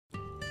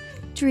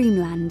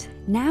Dreamland,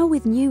 now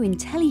with new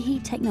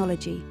Intelliheat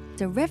technology,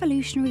 a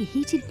revolutionary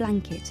heated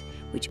blanket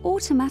which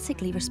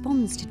automatically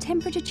responds to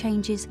temperature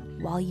changes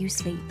while you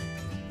sleep.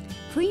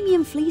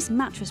 Premium fleece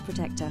mattress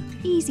protector,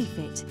 easy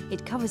fit,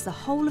 it covers the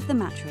whole of the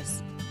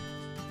mattress.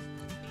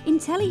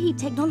 Intelliheat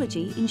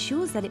technology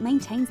ensures that it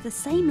maintains the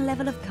same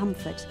level of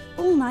comfort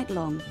all night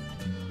long,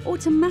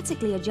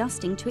 automatically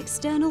adjusting to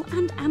external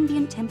and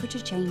ambient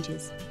temperature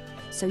changes,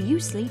 so you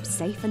sleep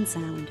safe and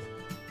sound.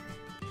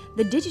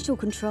 The digital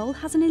control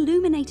has an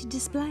illuminated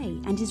display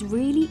and is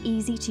really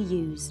easy to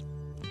use.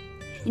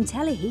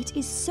 Intelliheat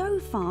is so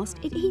fast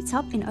it heats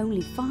up in only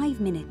 5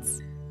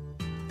 minutes.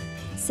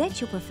 Set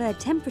your preferred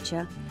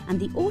temperature and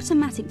the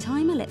automatic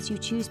timer lets you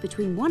choose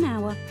between 1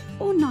 hour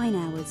or 9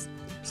 hours.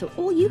 So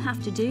all you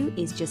have to do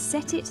is just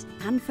set it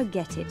and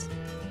forget it.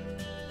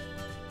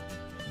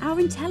 Our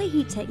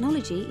Intelliheat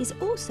technology is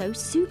also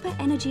super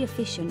energy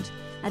efficient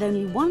at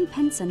only 1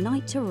 pence a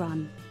night to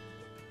run.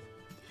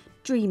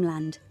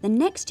 Dreamland, the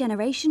next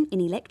generation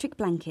in electric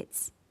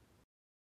blankets.